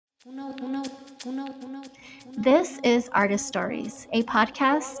This is Artist Stories, a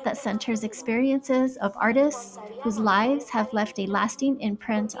podcast that centers experiences of artists whose lives have left a lasting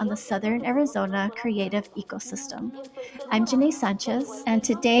imprint on the Southern Arizona creative ecosystem. I'm Janae Sanchez, and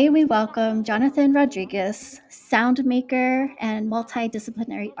today we welcome Jonathan Rodriguez, sound maker and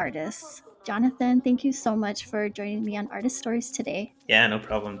multidisciplinary artist. Jonathan, thank you so much for joining me on Artist Stories today. Yeah, no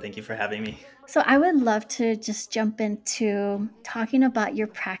problem. Thank you for having me. So, I would love to just jump into talking about your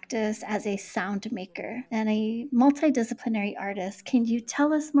practice as a sound maker and a multidisciplinary artist. Can you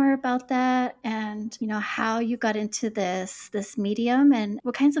tell us more about that and, how you got into this medium and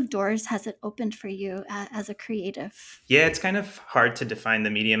what kinds of doors has it opened for you as a creative? Yeah, it's kind of hard to define the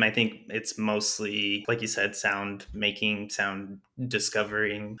medium. I think it's mostly, like you said, sound making, sound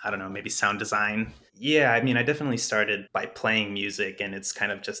discovering, I don't know, maybe sound design. Yeah, I mean, I definitely started by playing music and it's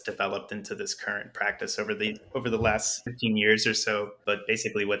kind of just developed into this current practice over the last 15 years or so. But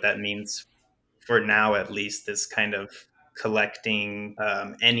basically what that means for now at least is kind of collecting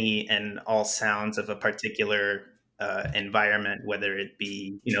any and all sounds of a particular environment, whether it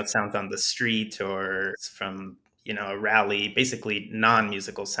be sounds on the street or from a rally. Basically,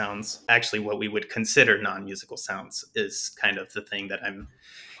 non-musical sounds. Actually, what we would consider non-musical sounds is kind of the thing that I'm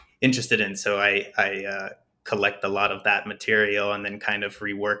interested in. So I collect a lot of that material and then kind of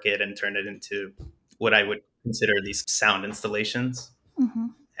rework it and turn it into what I would consider these sound installations. Mm-hmm.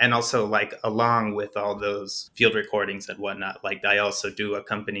 And also, like, along with all those field recordings and whatnot, like, I also do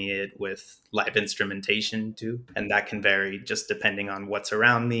accompany it with live instrumentation too, and that can vary just depending on what's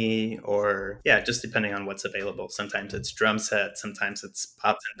around me, or yeah, just depending on what's available. Sometimes it's drum set, sometimes it's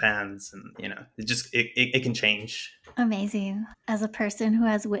pots and pans, and it can change. Amazing. As a person who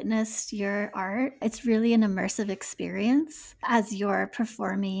has witnessed your art, it's really an immersive experience as you're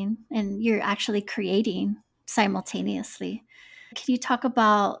performing and you're actually creating simultaneously. Can you talk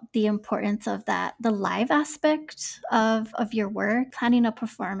about the importance of that, the live aspect of your work, planning a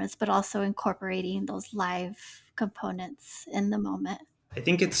performance, but also incorporating those live components in the moment? I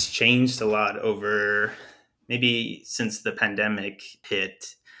think it's changed a lot over maybe since the pandemic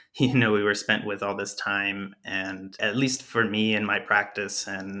hit. We were spent with all this time, and at least for me in my practice,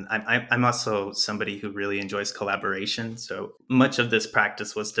 and I'm also somebody who really enjoys collaboration. So much of this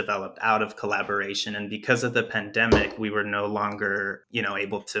practice was developed out of collaboration, and because of the pandemic, we were no longer,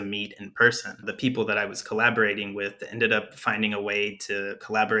 able to meet in person. The people that I was collaborating with ended up finding a way to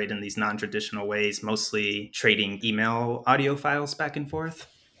collaborate in these non-traditional ways, mostly trading email audio files back and forth.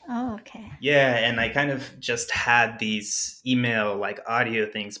 Oh, okay. Yeah, and I kind of just had these email like audio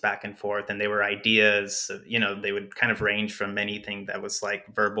things back and forth, and they were ideas. They would kind of range from anything that was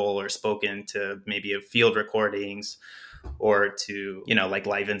like verbal or spoken to maybe a field recordings, or to like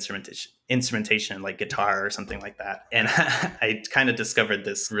live instrumentation like guitar or something like that. And I kind of discovered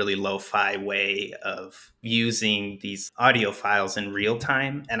this really lo-fi way of using these audio files in real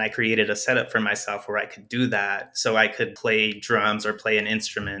time, and I created a setup for myself where I could do that, so I could play drums or play an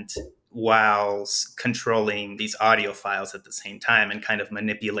instrument while controlling these audio files at the same time and kind of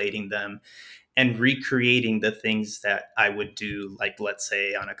manipulating them and recreating the things that I would do, like, let's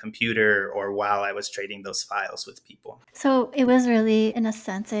say, on a computer or while I was trading those files with people. So it was really, in a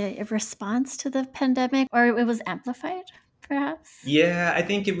sense, a response to the pandemic, or it was amplified, perhaps? Yeah, I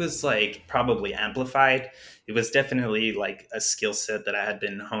think it was like probably amplified. It was definitely like a skill set that I had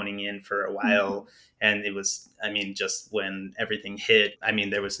been honing in for a Mhm. while. And it was, I mean, just when everything hit, I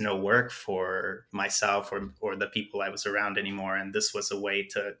mean, there was no work for myself or the people I was around anymore. And this was a way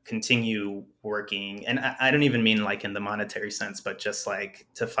to continue working. And I don't even mean like in the monetary sense, but just like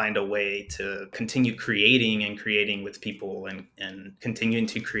to find a way to continue creating and creating with people, and continuing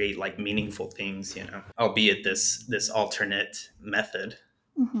to create like meaningful things, albeit this alternate method.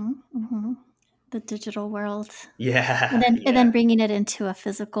 Mhm, mhm. The digital world, and Yeah, then yeah. bringing it into a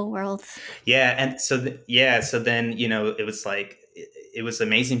physical world. Yeah, and so then it was like it was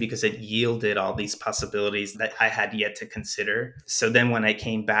amazing because it yielded all these possibilities that I had yet to consider. So then when I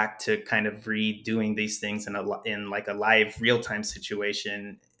came back to kind of redoing these things in like a live real time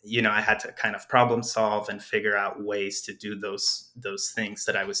situation, I had to kind of problem solve and figure out ways to do those things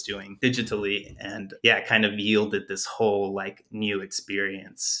that I was doing digitally, and yeah, it kind of yielded this whole like new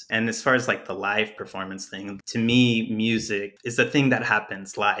experience. And as far as like the live performance thing, to me, music is a thing that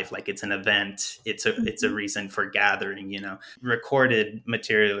happens live. Like, it's an event. It's a Mhm. reason for gathering. Recorded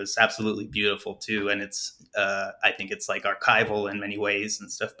material is absolutely beautiful too, and it's I think it's like archival in many ways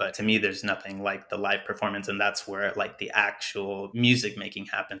and stuff. But to me, there's nothing like the live performance, and that's where like the actual music making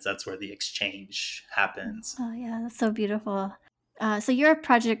happens. That's where the exchange happens. Oh, yeah, that's so beautiful. So you're a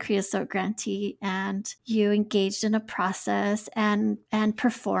Project Creosote grantee, and you engaged in a process and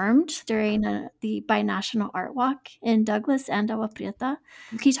performed during the Binational Art Walk in Douglas and Agua Prieta.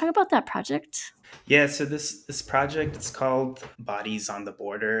 Can you talk about that project? Yeah, so this project, it's called Bodies on the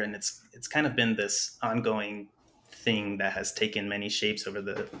Border, and it's kind of been this ongoing thing that has taken many shapes over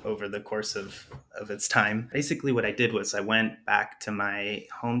the course of its time. Basically, what I did was I went back to my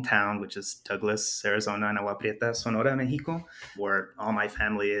hometown, which is Douglas, Arizona, and Agua Prieta, Sonora, Mexico, where all my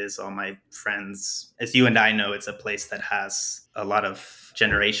family is, all my friends. As you and I know, it's a place that has a lot of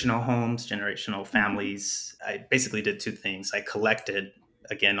generational homes, generational families. I basically did two things. I collected,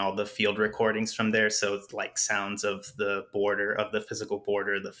 again, all the field recordings from there, so it's like sounds of the border, of the physical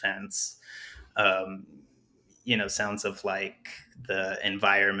border, the fence, um, sounds of like the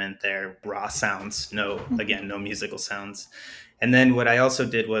environment there, raw sounds, no musical sounds. And then what I also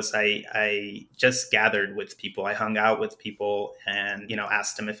did was I just gathered with people. I hung out with people and,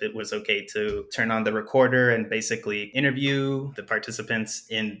 asked them if it was okay to turn on the recorder and basically interview the participants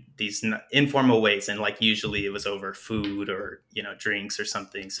in these informal ways. And like usually it was over food or, drinks or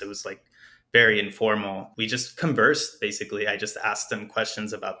something. So it was like very informal. We just conversed, basically. I just asked them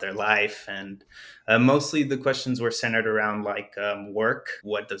questions about their life. And mostly the questions were centered around like work.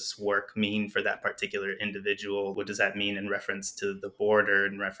 What does work mean for that particular individual? What does that mean in reference to the border,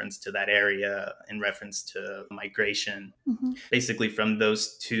 in reference to that area, in reference to migration? Mm-hmm. Basically, from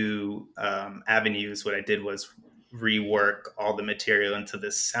those two avenues, what I did was rework all the material into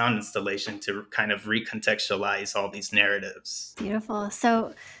this sound installation to kind of recontextualize all these narratives. Beautiful.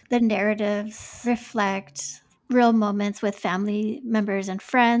 So the narratives reflect real moments with family members and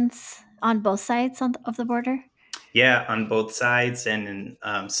friends on both sides of the border. Yeah, on both sides, and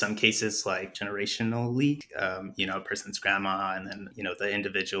in some cases, like generationally, a person's grandma, and then the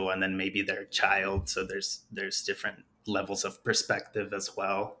individual, and then maybe their child. So there's different levels of perspective as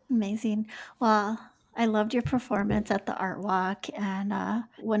well. Amazing. Well, I loved your performance at the Art Walk, and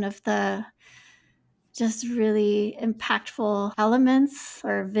one of the just really impactful elements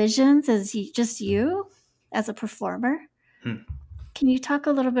or visions is just you as a performer. Hmm. Can you talk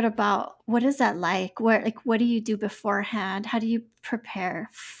a little bit about what is that like? What do you do beforehand? How do you prepare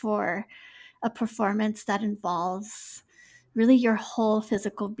for a performance that involves really your whole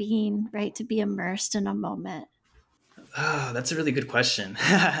physical being, right? To be immersed in a moment. Oh, that's a really good question.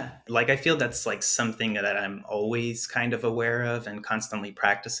 Like, I feel that's like something that I'm always kind of aware of and constantly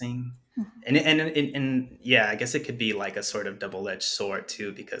practicing. Mhm. And yeah, I guess it could be like a sort of double-edged sword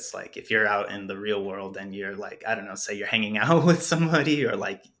too, because like if you're out in the real world and you're like, I don't know, say you're hanging out with somebody, or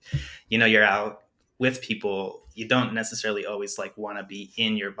like, you're out with people, you don't necessarily always like want to be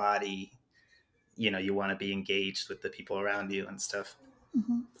in your body. You want to be engaged with the people around you and stuff.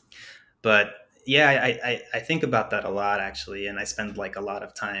 Mhm. But yeah, I think about that a lot, actually, and I spend like a lot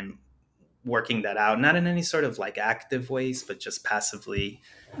of time working that out, not in any sort of like active ways, but just passively.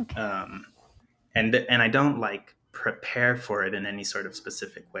 Okay. And I don't like prepare for it in any sort of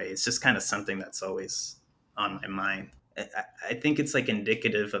specific way. It's just kind of something that's always on my mind. I think it's like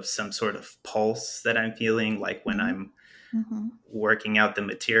indicative of some sort of pulse that I'm feeling, like when Mhm. I'm Mhm. working out the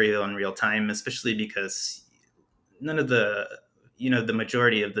material in real time, especially because none of the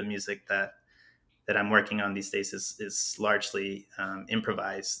majority of the music that I'm working on these days is largely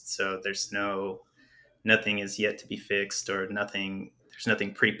improvised. So nothing is yet to be fixed, or there's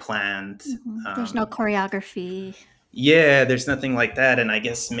nothing pre-planned. Mhm. There's no choreography. Yeah, there's nothing like that. And I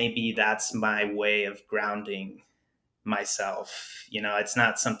guess maybe that's my way of grounding myself. It's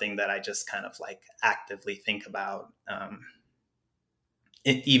not something that I just kind of like actively think about.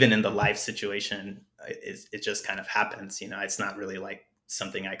 Even in the life situation, it just kind of happens. It's not really like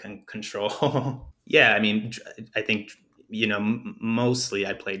something I can control. Yeah, I mean, I think mostly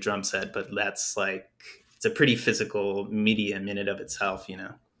I play drum set, but that's like, it's a pretty physical medium in and of itself.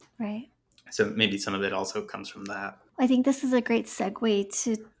 Right. So maybe some of it also comes from that. I think this is a great segue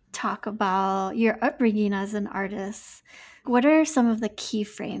to talk about your upbringing as an artist. What are some of the key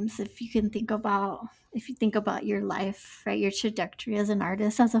frames if you think about your life, right? Your trajectory as an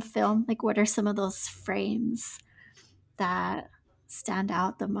artist, as a film, like what are some of those frames that stand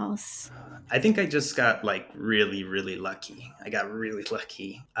out the most? I think I just got like really, really lucky. I got really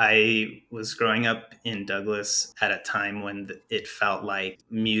lucky. I was growing up in Douglas at a time when it felt like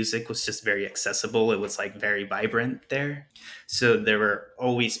music was just very accessible. It was like very vibrant there. So there were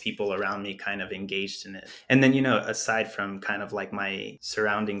always people around me kind of engaged in it. And then, aside from kind of like my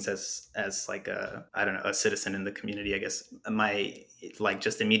surroundings as like I don't know, a citizen in the community, I guess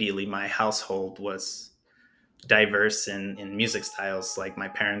just immediately my household was diverse in music styles. Like my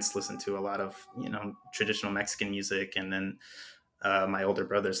parents listened to a lot of traditional Mexican music, and then my older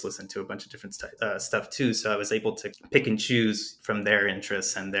brothers listened to a bunch of different stuff too. So I was able to pick and choose from their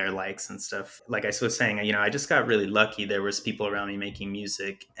interests and their likes and stuff. Like I was saying, I just got really lucky. There was people around me making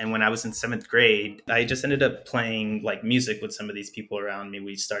music. And when I was in 7th grade, I just ended up playing like music with some of these people around me.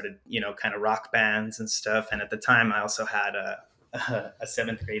 We started, kind of rock bands and stuff. And at the time, I also had a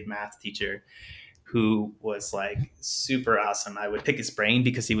 7th grade math teacher who was like super awesome. I would pick his brain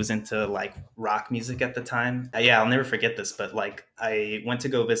because he was into like rock music at the time. Yeah, I'll never forget this, but like I went to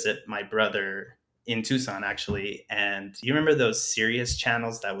go visit my brother in Tucson actually. And you remember those Sirius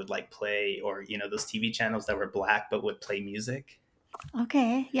channels that would like play, or, those TV channels that were black but would play music?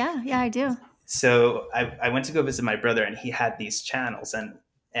 Okay. Yeah, I do. So I went to go visit my brother, and he had these channels,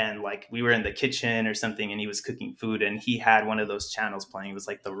 and like we were in the kitchen or something, and he was cooking food, and he had one of those channels playing. It was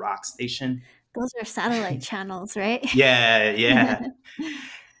like the rock station. Those are satellite channels, right? Yeah, yeah.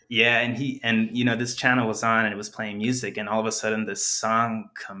 Yeah, and this channel was on, and it was playing music, and all of a sudden this song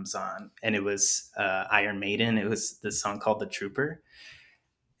comes on, and it was Iron Maiden. It was this song called The Trooper.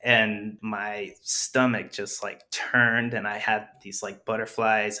 And my stomach just like turned, and I had these like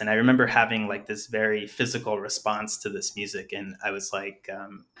butterflies, and I remember having like this very physical response to this music, and I was like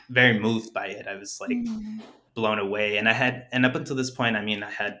very moved by it. I was like blown away. And up until this point,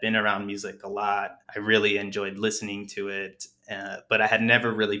 I had been around music a lot. I really enjoyed listening to it, but I had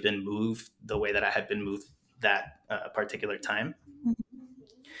never really been moved the way that I had been moved that particular time.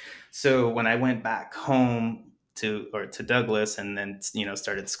 So when I went back home to Douglas, and then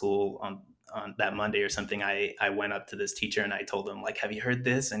started school on that Monday or something, I went up to this teacher and I told him, like, have you heard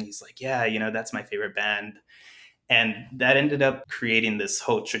this? And he's like, yeah, that's my favorite band. And that ended up creating this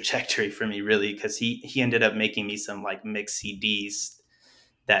whole trajectory for me, really, because he ended up making me some like mixed CDs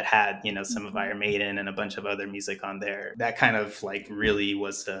that had some of Iron Maiden and a bunch of other music on there. That kind of like really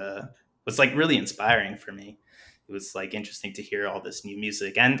was like really inspiring for me. It was like interesting to hear all this new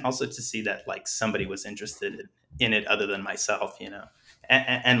music, and also to see that like somebody was interested in it other than myself,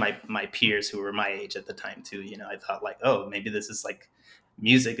 and my peers who were my age at the time too. I thought like, oh, maybe this is like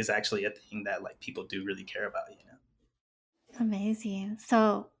music is actually a thing that like people do really care about. Amazing.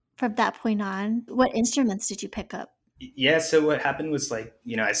 So from that point on, what instruments did you pick up? Yeah, so what happened was like,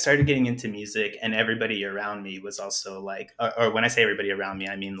 I started getting into music, and everybody around me was also like, or when I say everybody around me,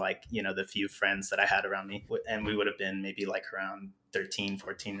 I mean like, the few friends that I had around me, and we would have been maybe like around 13,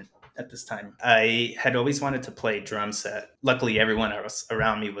 14 at this time. I had always wanted to play drum set. Luckily, everyone else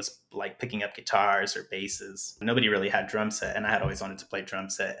around me was like picking up guitars or basses. Nobody really had drum set, and I had always wanted to play drum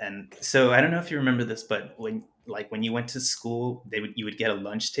set. And so I don't know if you remember this, but when you went to school, you would get a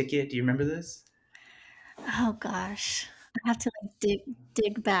lunch ticket. Do you remember this? Oh gosh, I have to like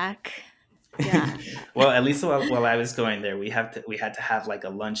dig back. Yeah. Well, at least while I was going there, we had to have like a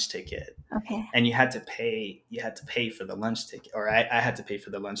lunch ticket, Okay. and you had to pay for the lunch ticket, or I had to pay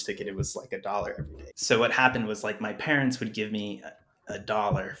for the lunch ticket. It was like $1 every day. So what happened was like my parents would give me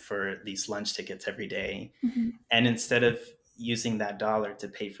 $1 for these lunch tickets every day, and instead of using that $1 to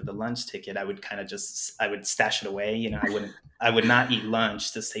pay for the lunch ticket, I would kind of I would stash it away. I would not eat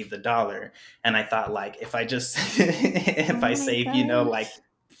lunch to save the $1. And I thought like, if I just, if I save, like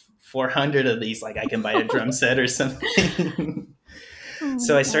 400 of these, like I can buy a drum set or something.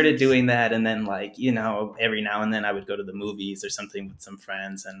 So I started doing that. And then like, every now and then I would go to the movies or something with some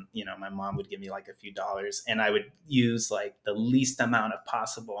friends, and, my mom would give me like a few dollars, and I would use like the least amount of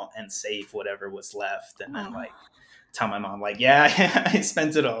possible and save whatever was left. And then like tell my mom like, yeah, I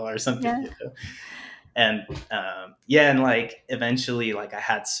spent it all or something. Yeah. And and like eventually like I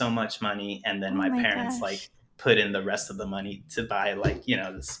had so much money, and then my parents like put in the rest of the money to buy like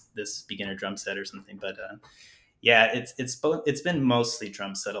this beginner drum set or something. But it's been mostly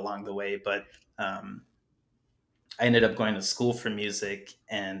drum set along the way. But I ended up going to school for music,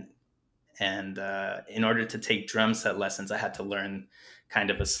 and in order to take drum set lessons, I had to learn kind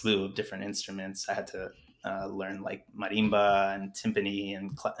of a slew of different instruments. I had to learn like marimba and timpani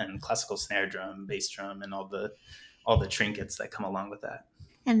and classical snare drum, bass drum, and all the trinkets that come along with that.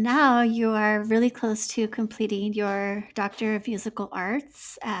 And now you are really close to completing your Doctor of Musical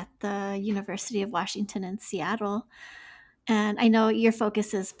Arts at the University of Washington in Seattle. And I know your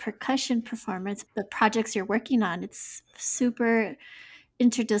focus is percussion performance. The projects you're working on, it's super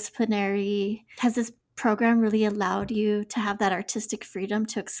interdisciplinary. Has this program really allowed you to have that artistic freedom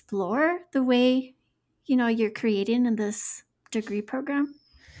to explore the way, you're creating in this degree program?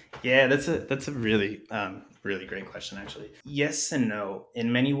 Yeah, that's a really really great question, actually. Yes and no.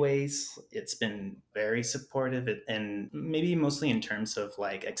 In many ways, it's been very supportive, and maybe mostly in terms of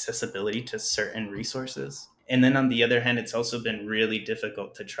like accessibility to certain resources. And then on the other hand, it's also been really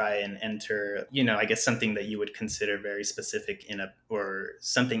difficult to try and enter, I guess something that you would consider very specific or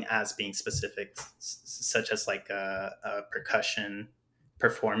something as being specific, such as like a percussion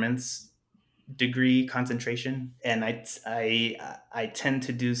performance degree concentration. And I tend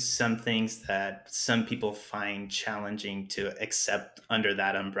to do some things that some people find challenging to accept under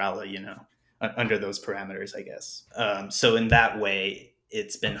that umbrella, under those parameters, I guess. So in that way,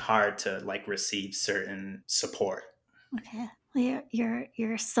 it's been hard to like receive certain support. Okay. Well,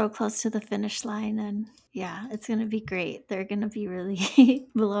 you're so close to the finish line, and yeah, it's gonna be great. They're gonna be really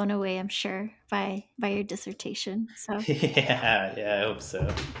blown away, I'm sure, by your dissertation. So Yeah, I hope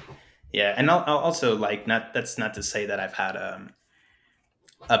so. Yeah, and I'll also like not that's not to say that I've had a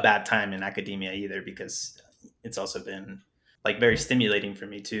bad time in academia either, because it's also been like very stimulating for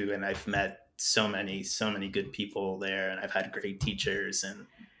me too, and I've met so many good people there, and I've had great teachers, and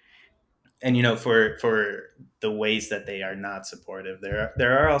for the ways that they are not supportive,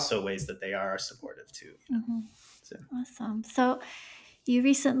 there are also ways that they are supportive too. mhm. So Awesome. So you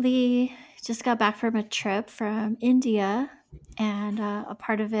recently just got back from a trip from India, and a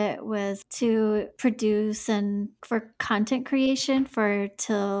part of it was to produce and for content creation for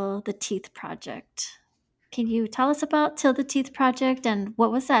Till the Teeth Project. Can you tell us about Till the Teeth Project and what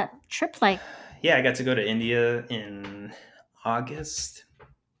was that trip like? yeah, I got to go to India in August,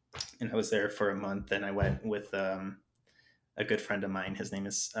 and I was there for a month, and I went with a good friend of mine. His name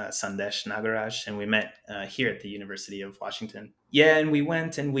is Sandesh Nagaraj, and we met here at the University of Washington. Yeah, and we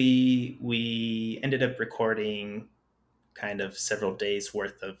went and we ended up recording kind of several days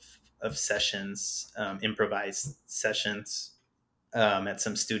worth of sessions, improvised sessions, at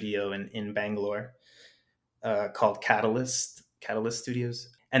some studio in Bangalore, called Catalyst Studios.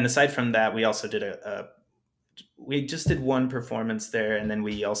 And aside from that, we also did we just did one performance there, and then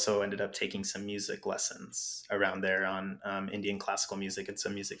we also ended up taking some music lessons around there on Indian classical music and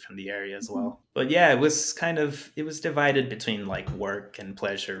some music from the area as Mhm. well. But yeah, it was divided between like work and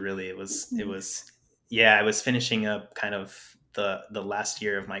pleasure. Really, Nice. yeah, I was finishing up kind of the last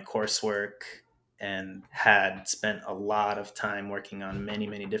year of my coursework, and had spent a lot of time working on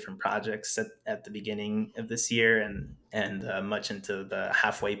many different projects at the beginning of this year, and much into the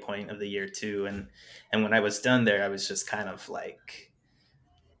halfway point of the year too. And when I was done there, I was just kind of like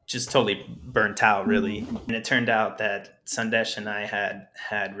just totally burnt out, really. Mhm. And it turned out that Sandesh and I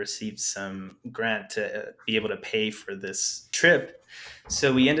had received some grant to be able to pay for this trip.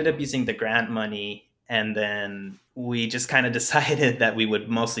 So we ended up using the grant money, and then we just kind of decided that we would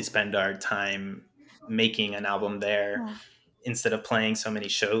mostly spend our time making an album there Wow. instead of playing so many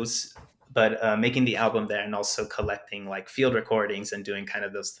shows, but making the album there, and also collecting like field recordings and doing kind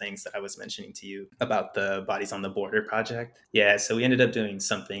of those things that I was mentioning to you about the Bodies on the Border project. Yeah, so we ended up doing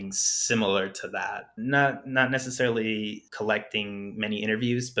something similar to that. Not necessarily collecting many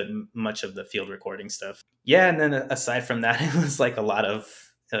interviews, but much of the field recording stuff. Yeah, and then aside from that, it was like a lot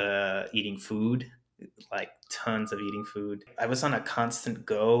of eating food, like tons of eating food. I was on a constant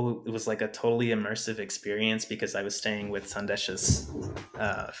go. It was like a totally immersive experience because I was staying with Sandesh's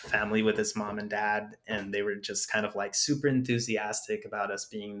family, with his mom and dad, and they were just kind of like super enthusiastic about us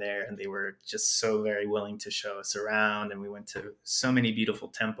being there, and they were just so very willing to show us around. And we went to so many beautiful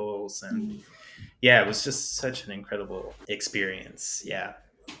temples, and Mm. yeah, it was just such an incredible experience. Yeah,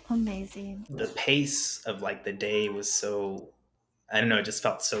 Amazing. the pace of like the day was so, I don't know, it just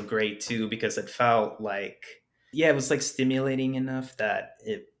felt so great too, because it felt like, yeah, it was like stimulating enough that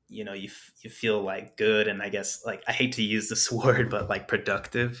you feel like good, and I guess, like, I hate to use this word, but like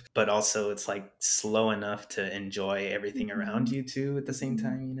productive, but also it's like slow enough to enjoy everything around Mhm. you too at the same Mhm.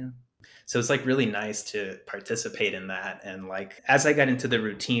 time. So it's like really nice to participate in that, and like as I got into the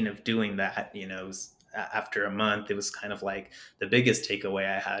routine of doing that, it was, after a month, it was kind of like the biggest takeaway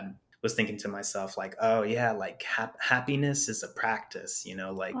I had was thinking to myself like, oh yeah, like happiness is a practice,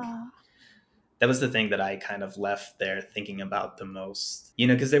 like Wow. that was the thing that I kind of left there thinking about the most,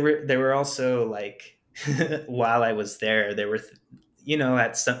 because there were also like while I was there were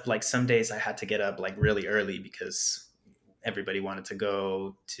at some days I had to get up like really early because everybody wanted to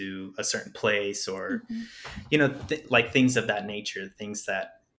go to a certain place, or Mhm. like things of that nature, things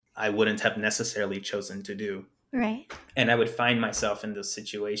that I wouldn't have necessarily chosen to do. Right. And I would find myself in those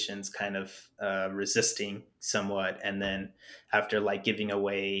situations kind of resisting somewhat, and then after like giving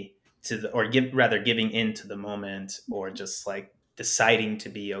away to the, or giving in to the moment, or just like deciding to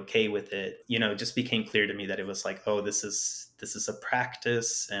be okay with it, it just became clear to me that it was like, oh, this is a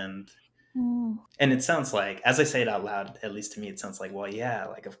practice. Mm. And it sounds like, as I say it out loud, at least to me, it sounds like, well, yeah,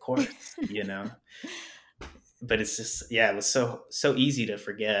 like of course. But it's just, yeah, it was so easy to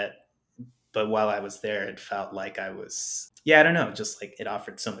forget, but while I was there, it felt like I was, yeah, I don't know, just like it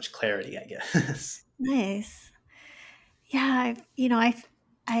offered so much clarity, I guess. Nice. Yeah,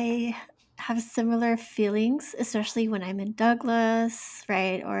 I have similar feelings, especially when I'm in Douglas,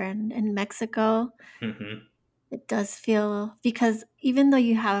 right, or in Mexico. Hmm. It does feel because even though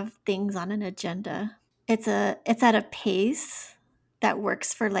you have things on an agenda, it's at a pace that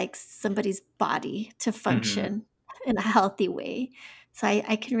works for like somebody's body to Hmm. function in a healthy way. So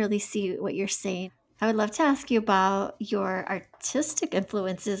I can really see what you're saying. I would love to ask you about your artistic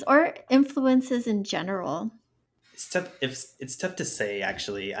influences or influences in general. It's tough. It's tough to say.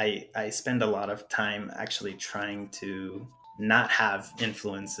 Actually, I spend a lot of time actually trying to not have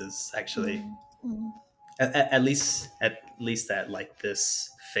influences. Actually, Mm, mm, at least at like this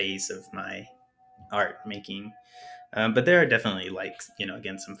phase of my art making. But there are definitely like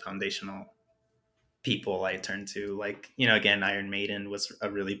again some foundational people I turn to. Like again, Iron Maiden was a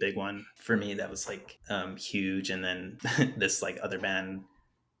really big one for me. That was like huge, and then this like other band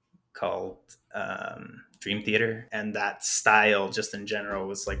called Dream Theater, and that style just in general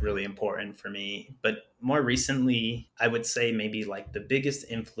was like really important for me. But more recently, I would say maybe like the biggest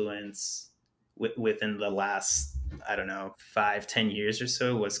influence within the last, I don't know, 5-10 years or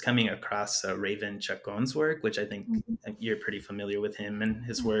so was coming across Raven Chacon's work, which I think mhm, you're pretty familiar with him and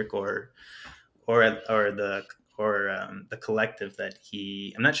his mm, work, or the collective that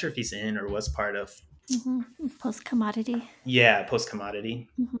I'm not sure if he's in or was part of. mhm. Post commodity. Yeah, Post Commodity.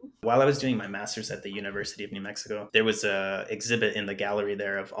 Mhm. While I was doing my master's at the University of New Mexico, there was a exhibit in the gallery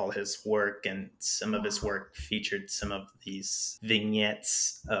there of all his work, and some of his Wow. work featured some of these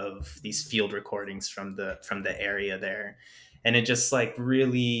vignettes of these field recordings from the area there. And it just like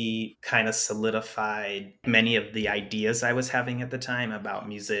really kind of solidified many of the ideas I was having at the time about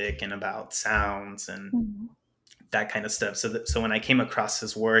music and about sounds and Mhm, that kind of stuff. So when I came across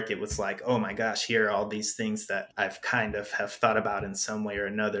his work, it was like, oh my gosh, here are all these things that I've kind of have thought about in some way or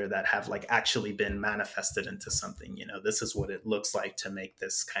another that have like actually been manifested into something. This is what it looks like to make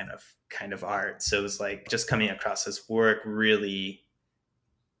this kind of art. So it was like just coming across his work really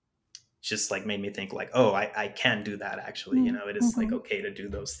just like made me think like, oh, I can do that actually. mm, It is like mhm. okay to do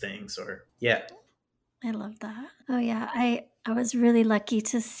those things, or yeah. I love that. Oh yeah, I was really lucky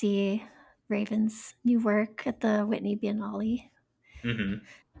to see Raven's new work at the Whitney Biennale. Hmm.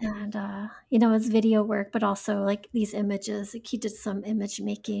 And it's video work, but also like these images. Like he did some image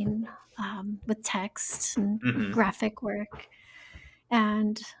making with text and Hmm. graphic work.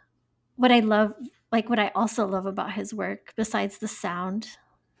 And what I love, like what I also love about his work, besides the sound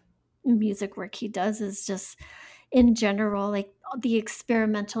music work he does, is just in general, like the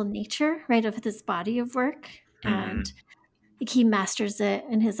experimental nature, right, of this body of work. And Hmm. like, he masters it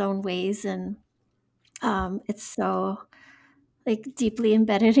in his own ways. And it's so like deeply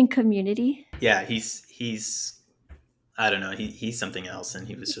embedded in community. Yeah, he's I don't know. He's something else, and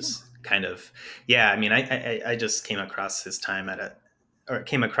he was just kind of, yeah. I mean, I just came across his time or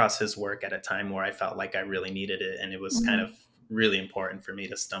came across his work at a time where I felt like I really needed it, and it was kind of Mhm. really important for me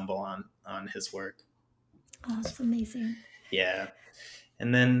to stumble on his work. Oh, it's amazing. Yeah,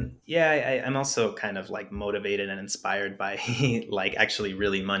 and then yeah, I'm also kind of like motivated and inspired by like actually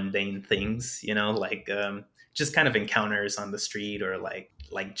really mundane things, like just kind of encounters on the street, or like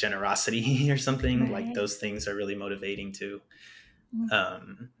generosity or something. Like Right. those things are really motivating too. Mm,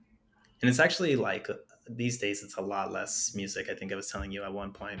 Um, and it's actually like these days it's a lot less music. I think I was telling you at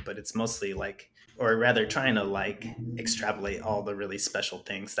one point, but it's mostly like, or rather trying to like extrapolate all the really special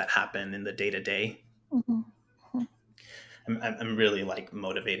things that happen in the day to day. mhm, mhm, I'm really like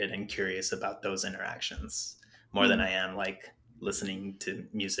motivated and curious about those interactions more than mm, I am like listening to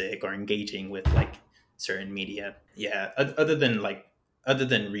music or engaging with like certain media. Yeah, other than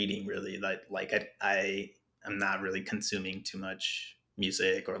reading, really, like I'm not really consuming too much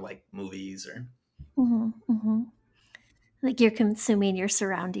music or like movies or. mhm, mhm. Like you're consuming your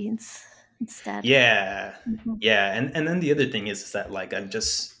surroundings instead. Yeah, Mhm, yeah, and then the other thing is that like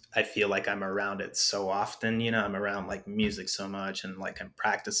I feel like I'm around it so often. I'm around like music so much, and like I'm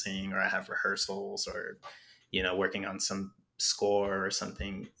practicing, or I have rehearsals, or working on some score or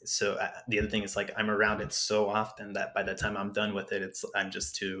something. So the other thing is like I'm around it so often that by the time I'm done with it, I'm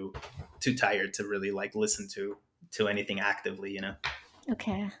just too tired to really like listen to anything actively.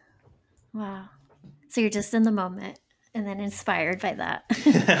 okay. Wow. So you're just in the moment and then inspired by that.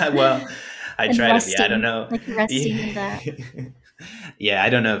 Well, I And try to be. I don't resting, know. like resting in Yeah. that. Yeah, I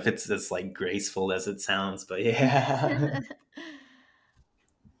don't know if it's as like graceful as it sounds, but yeah.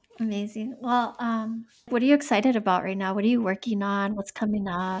 Amazing. Well, what are you excited about right now? What are you working on? What's coming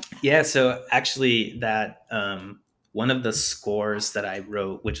up? Yeah, so actually that one of the scores that I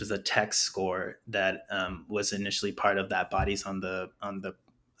wrote, which is a text score that was initially part of that Bodies on the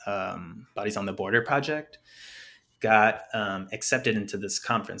Bodies on the Border project, got accepted into this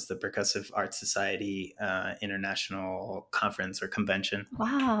conference, the Percussive Art Society International Conference or Convention.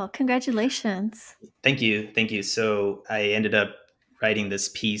 Wow, congratulations. Thank you. So I ended up writing this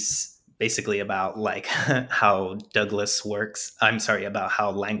piece basically about like how Douglas works. I'm sorry, about how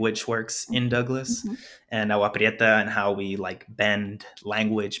language works in Douglas and Agua Prieta, and how we like bend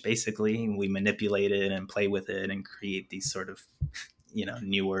language basically. We manipulate it and play with it and create these sort of,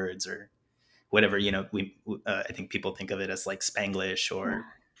 new words or whatever. I think people think of it as like Spanglish or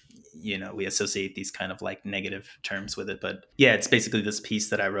we associate these kind of like negative terms with it. But yeah, it's basically this piece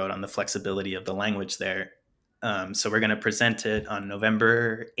that I wrote on the flexibility of the language there. So we're going to present it on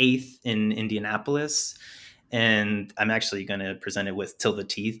November 8th in Indianapolis. And I'm actually going to present it with Till the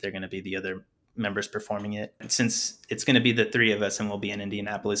Teeth. They're going to be the other members performing it. And since it's going to be the three of us and we'll be in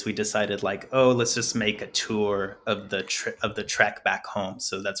Indianapolis, we decided like, let's just make a tour of the trek back home.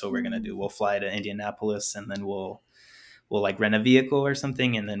 So that's what we're going to do. We'll fly to Indianapolis and then we'll like rent a vehicle or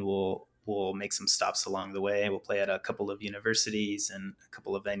something. And then we'll make some stops along the way. We'll play at a couple of universities and a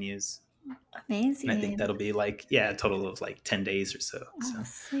couple of venues. Amazing. And I think that'll be like, a total of like 10 days or so.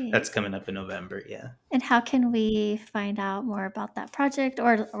 Sweet. That's coming up in November. Yeah. And how can we find out more about that project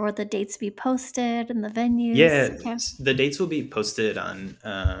or the dates be posted and the venues? Yeah, the dates will be posted on,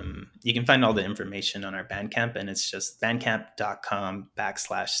 you can find all the information on our Bandcamp, and it's just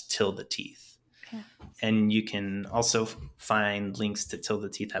bandcamp.com/Till the Teeth. Okay. And you can also find links to Till the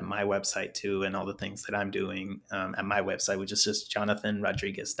Teeth at my website too, and all the things that I'm doing at my website, which is just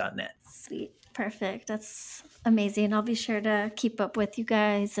jonathanrodriguez.net. Sweet. Perfect. That's amazing. I'll be sure to keep up with you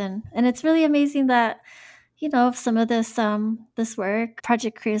guys. And it's really amazing that, some of this work,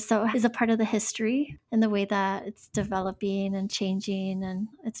 Project Creosote, is a part of the history and the way that it's developing and changing. And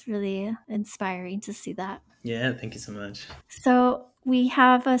it's really inspiring to see that. Yeah, thank you so much. So we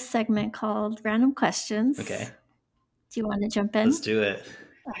have a segment called Random Questions. Okay. Do you want to jump in? Let's do it.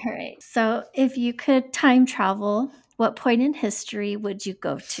 All right. So if you could time travel, what point in history would you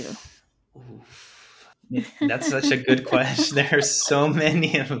go to? Ooh. That's such a good question. There are so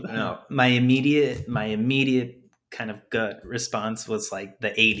many of them. No, my immediate kind of gut response was like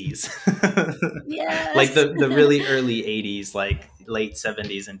the 80s. Yes. Like the really early 80s, like late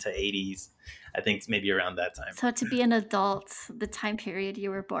 70s into 80s. I think maybe around that time. So to be an adult, the time period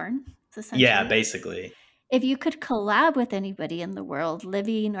you were born, essentially. Yeah, basically. If you could collab with anybody in the world,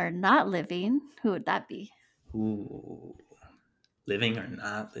 living or not living, who would that be? Ooh, living or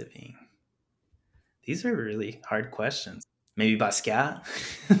not living? These are really hard questions. Maybe Basquiat.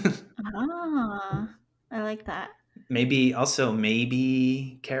 I like that. Maybe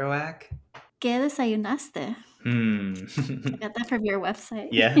Kerouac. ¿Qué desayunaste? I got that from your website.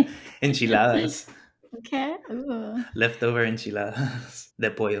 Yeah, enchiladas. Okay. Ooh. Leftover enchiladas de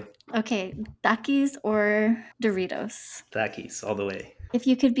pollo. Okay, Takis or Doritos? Takis, all the way. If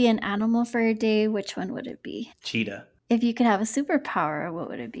you could be an animal for a day, which one would it be? Cheetah. If you could have a superpower, what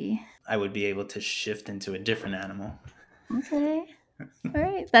would it be? I would be able to shift into a different animal. Okay. All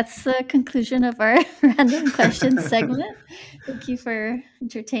right. That's the conclusion of our random questions segment. Thank you for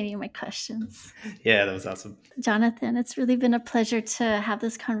entertaining my questions. Yeah, that was awesome. Jonathan, it's really been a pleasure to have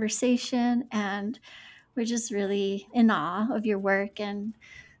this conversation, and we're just really in awe of your work and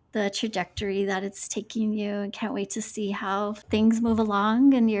the trajectory that it's taking you, and can't wait to see how things move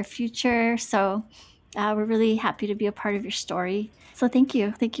along in your future. So we're really happy to be a part of your story. So thank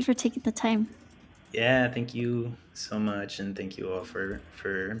you. Thank you for taking the time. Yeah, thank you so much. And thank you all for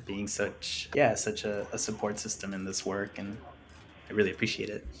being such a support system in this work. And I really appreciate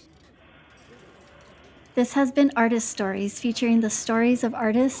it. This has been Artist Stories, featuring the stories of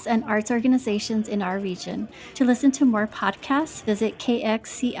artists and arts organizations in our region. To listen to more podcasts, visit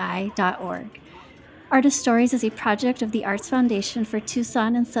kxci.org. Artist Stories is a project of the Arts Foundation for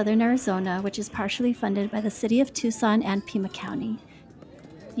Tucson and Southern Arizona, which is partially funded by the City of Tucson and Pima County.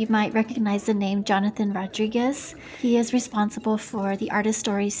 You might recognize the name Jonathan Rodriguez. He is responsible for the Artist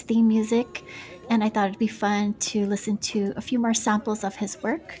Stories theme music, and I thought it'd be fun to listen to a few more samples of his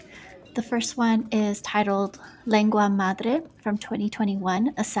work. The first one is titled Lengua Madre from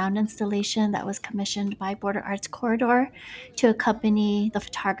 2021, a sound installation that was commissioned by Border Arts Corridor to accompany the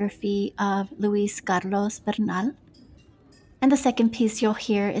photography of Luis Carlos Bernal. And the second piece you'll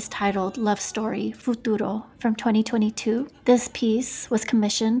hear is titled Love Story Futuro from 2022. This piece was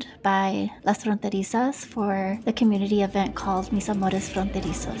commissioned by Las Fronterizas for the community event called Mis Amores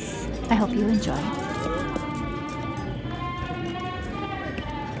Fronterizos. I hope you enjoy.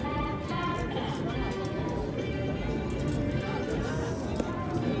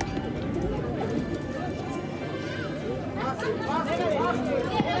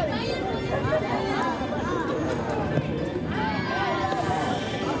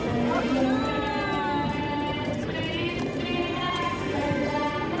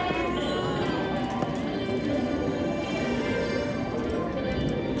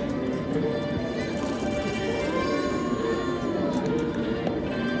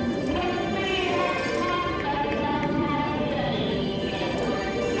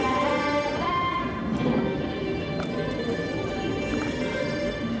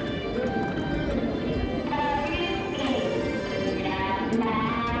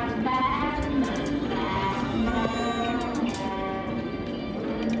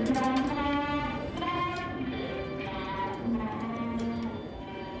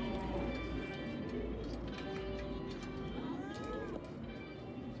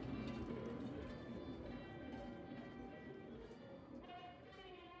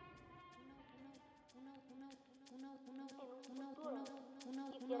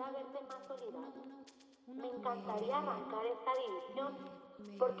 verte más solidario. Me encantaría arrancar esta división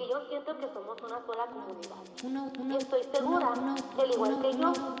porque yo siento que somos una sola comunidad. Y estoy segura que al igual que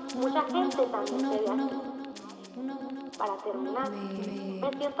yo, mucha gente también se ve así. Para terminar, me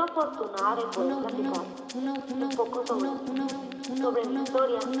siento afortunada de poder platicar un poco sobre mi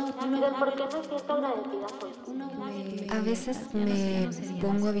historia y del por qué me siento agradecida contigo. A veces me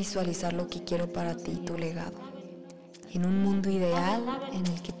pongo a visualizar lo que quiero para ti y tu legado. En un mundo ideal en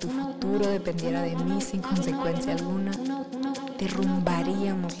el que tu futuro dependiera de mí sin consecuencia alguna,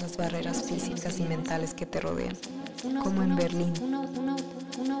 derrumbaríamos las barreras físicas y mentales que te rodean, como en Berlín.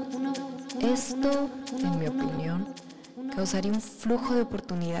 Esto, en mi opinión, causaría un flujo de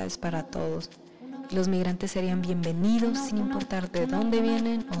oportunidades para todos. Los migrantes serían bienvenidos sin importar de dónde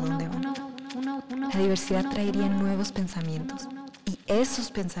vienen o dónde van. La diversidad traería nuevos pensamientos y esos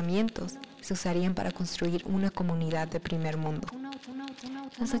pensamientos se usarían para construir una comunidad de primer mundo.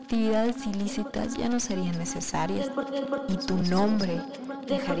 Las actividades ilícitas ya no serían necesarias y tu nombre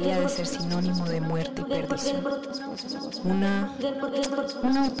dejaría de ser sinónimo de muerte y perdición.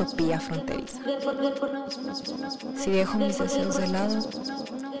 Una utopía fronteriza. Si dejo mis deseos de lado,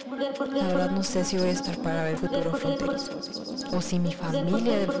 la verdad no sé si voy a estar para ver futuro fronterizo o si mi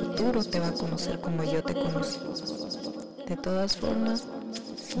familia del futuro te va a conocer como yo te conocí. De todas formas,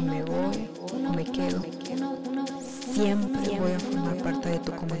 si me voy o me quedo, siempre voy a formar parte de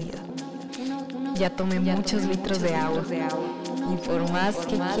tu comunidad. Ya tomé muchos litros de agua y por más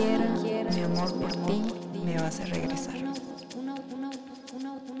que quiera, mi amor por ti me va a hacer regresar.